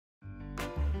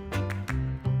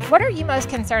What are you most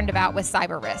concerned about with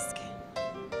cyber risk?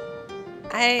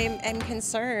 I am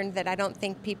concerned that I don't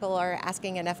think people are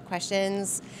asking enough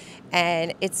questions,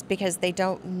 and it's because they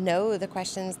don't know the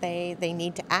questions they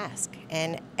need to ask.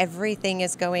 And everything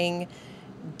is going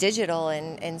digital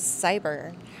and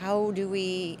cyber. How do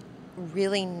we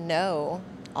really know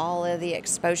all of the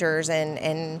exposures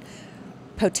and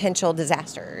potential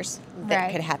disasters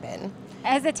that could happen?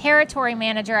 As a territory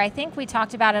manager, I think we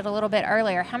talked about it a little bit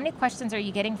earlier. How many questions are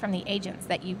you getting from the agents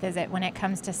that you visit when it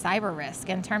comes to cyber risk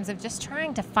in terms of just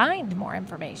trying to find more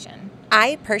information?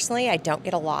 I personally don't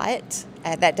get a lot.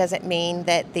 That doesn't mean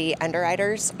that the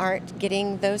underwriters aren't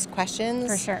getting those questions.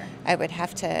 For sure. I would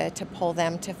have to pull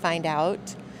them to find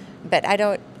out. But I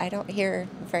don't hear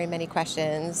very many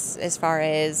questions as far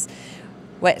as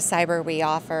what cyber we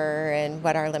offer and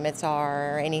what our limits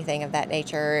are or anything of that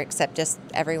nature, except just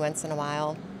every once in a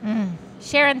while.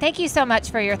 Sharon, thank you so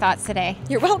much for your thoughts today.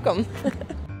 You're welcome.